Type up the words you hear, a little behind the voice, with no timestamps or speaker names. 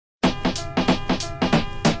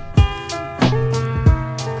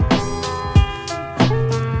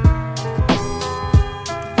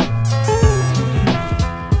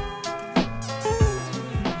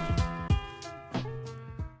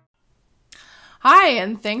Hi,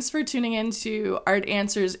 and thanks for tuning in to Art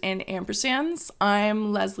Answers and Ampersands.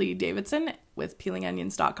 I'm Leslie Davidson with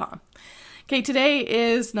peelingonions.com. Okay, today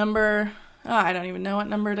is number, I don't even know what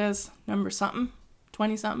number it is. Number something,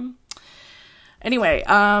 20 something. Anyway,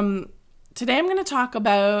 today I'm going to talk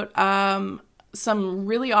about some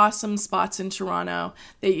really awesome spots in Toronto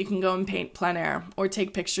that you can go and paint plein air or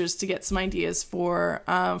take pictures to get some ideas for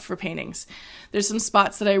paintings. There's some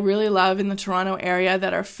spots that I really love in the Toronto area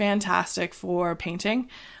that are fantastic for painting,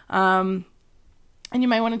 and you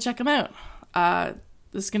might want to check them out.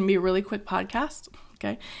 This is going to be a really quick podcast.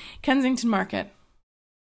 Okay, Kensington Market.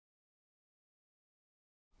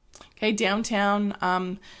 Okay,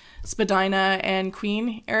 downtown Spadina and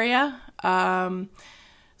Queen area.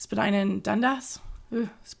 Spadina and Dundas.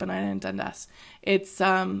 Spadina and Dundas. It's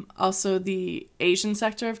also the Asian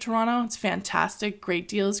sector of Toronto. It's fantastic. Great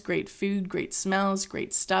deals, great food, great smells,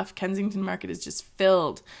 great stuff. Kensington Market is just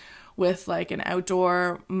filled with like an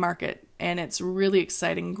outdoor market, and it's really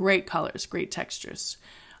exciting. Great colors, great textures,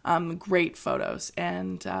 great photos,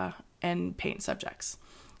 and paint subjects.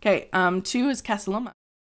 Okay, 2 is Casa Loma.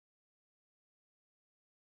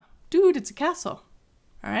 Dude, it's a castle.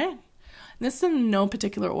 All right. This is in no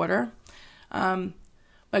particular order,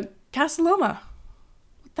 but Casa Loma,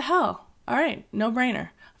 what the hell? All right, no brainer.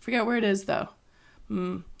 I forget where it is though.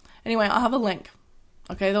 Anyway, I'll have a link.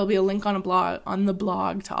 Okay, there'll be a link on the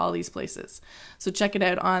blog to all these places. So check it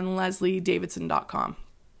out on lesliedavidson.com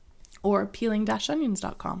or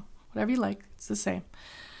peeling-onions.com, whatever you like. It's the same.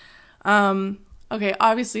 Okay,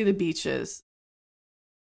 obviously the beaches.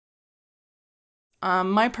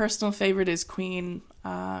 My personal favorite is Queen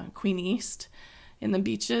East in the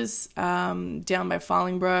beaches, down by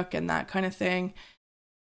Fallingbrook and that kind of thing.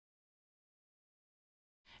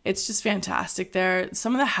 It's just fantastic there.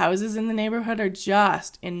 Some of the houses in the neighborhood are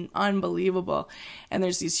just unbelievable. And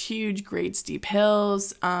there's these huge, great steep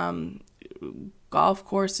hills, golf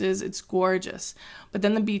courses. It's gorgeous. But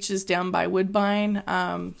then the beaches down by Woodbine,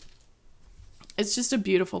 it's just a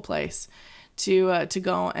beautiful place to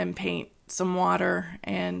go and paint some water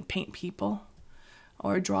and paint people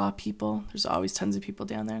or draw people. There's always tons of people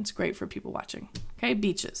down there. It's great for people watching. Okay,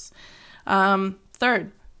 beaches.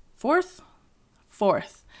 Fourth.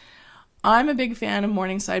 I'm a big fan of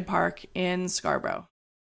Morningside Park in Scarborough.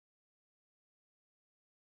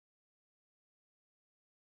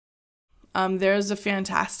 There's a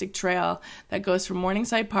fantastic trail that goes from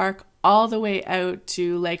Morningside Park all the way out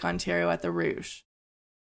to Lake Ontario at the Rouge.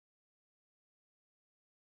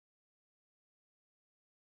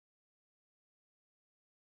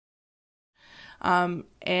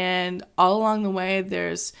 And all along the way,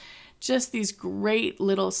 there's just these great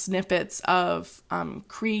little snippets of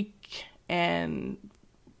creek and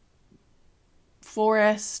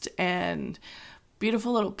forest and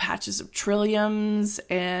beautiful little patches of trilliums,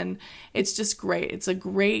 and it's just great. It's a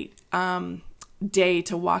great day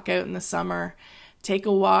to walk out in the summer, take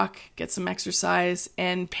a walk, get some exercise,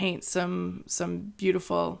 and paint some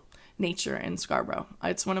beautiful nature in Scarborough.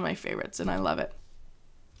 It's one of my favorites, and I love it.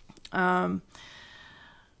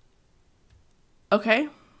 Okay,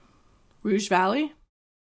 Rouge Valley.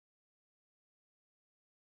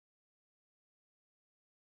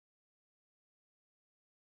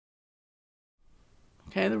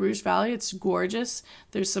 Okay, the Rouge Valley, it's gorgeous.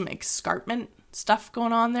 There's some escarpment stuff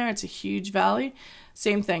going on there. It's a huge valley.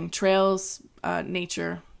 Same thing, trails,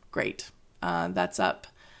 nature, great. That's up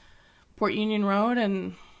Port Union Road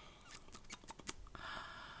and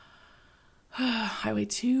Highway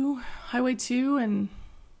 2 and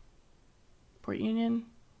Port Union.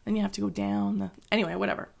 Then you have to go down. Anyway,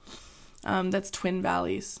 whatever. That's Twin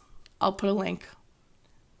Valleys. I'll put a link.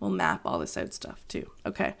 We'll map all this out stuff too.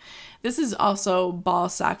 Okay. This is also ball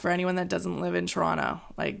sack for anyone that doesn't live in Toronto.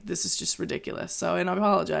 Like, this is just ridiculous. So, and I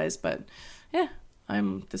apologize, but yeah,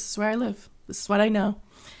 this is where I live. This is what I know.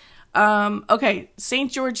 Okay.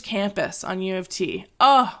 St. George campus on U of T.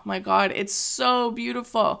 Oh my God. It's so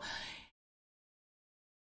beautiful.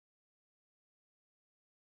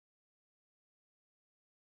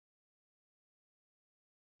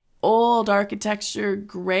 Old architecture,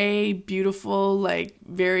 gray, beautiful, like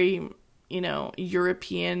very,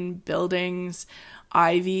 European buildings,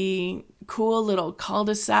 ivy, cool little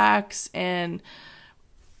cul-de-sacs and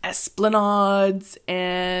esplanades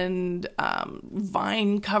and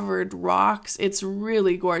vine-covered rocks. It's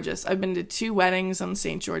really gorgeous. I've been to 2 weddings on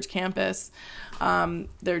St. George campus.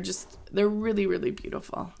 They're really, really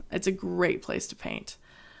beautiful. It's a great place to paint.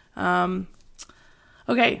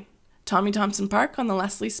 Okay. Tommy Thompson Park on the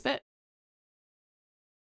Leslie Spit.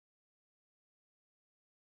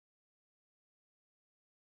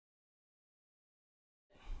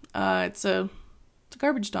 It's a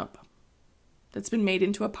garbage dump that's been made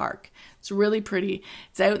into a park. It's really pretty.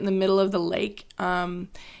 It's out in the middle of the lake, and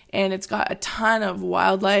it's got a ton of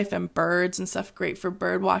wildlife and birds and stuff, great for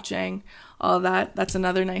bird watching, all of that. That's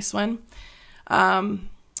another nice one.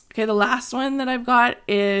 Okay, the last one that I've got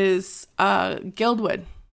is Guildwood.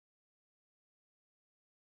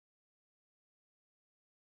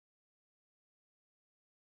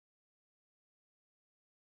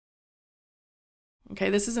 Okay,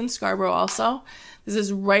 this is in Scarborough also. This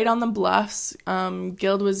is right on the bluffs.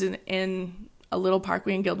 Guild was in a little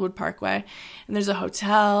parkway in Guildwood Parkway. And there's a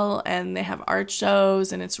hotel and they have art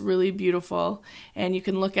shows and it's really beautiful. And you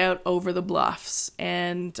can look out over the bluffs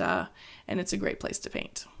and it's a great place to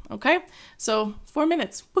paint. Okay, so 4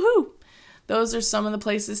 minutes. Woohoo! Those are some of the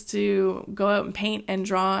places to go out and paint and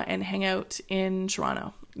draw and hang out in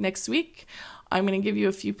Toronto. Next week, I'm going to give you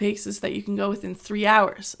a few places that you can go within 3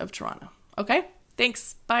 hours of Toronto. Okay?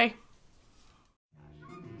 Thanks. Bye.